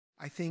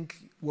I think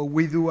what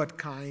we do at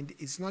Kind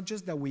is not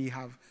just that we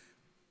have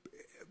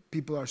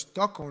people are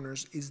stock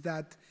owners, is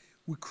that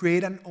we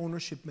create an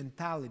ownership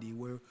mentality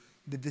where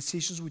the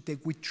decisions we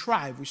take, we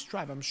strive.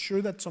 I'm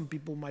sure that some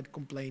people might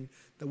complain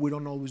that we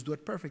don't always do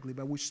it perfectly,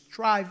 but we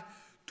strive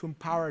to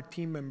empower our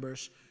team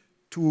members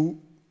to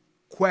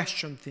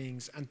question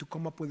things and to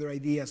come up with their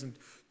ideas and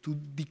to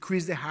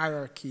decrease the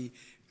hierarchy.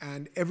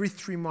 And every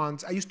 3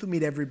 months, I used to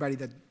meet everybody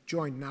that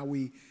joined. Now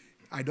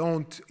I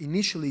don't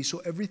initially, so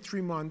every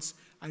 3 months,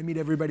 I meet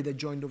everybody that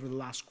joined over the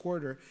last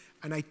quarter,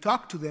 and I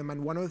talk to them,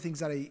 and one of the things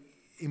that I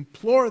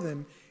implore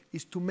them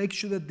is to make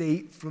sure that they,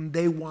 from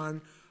day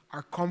one,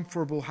 are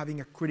comfortable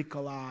having a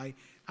critical eye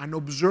and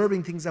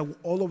observing things that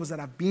all of us that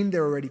have been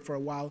there already for a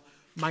while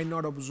might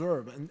not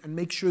observe. And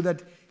make sure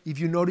that if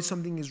you notice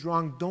something is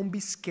wrong, don't be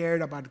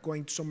scared about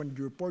going to someone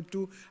you report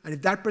to. And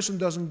if that person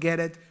doesn't get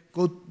it,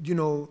 go,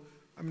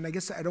 I mean, I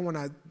guess I don't want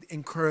to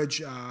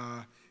encourage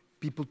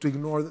people to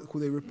ignore who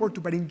they report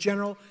to, but in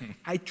general,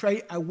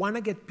 I want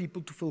to get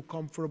people to feel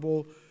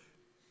comfortable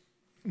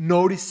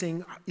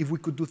noticing if we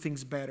could do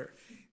things better.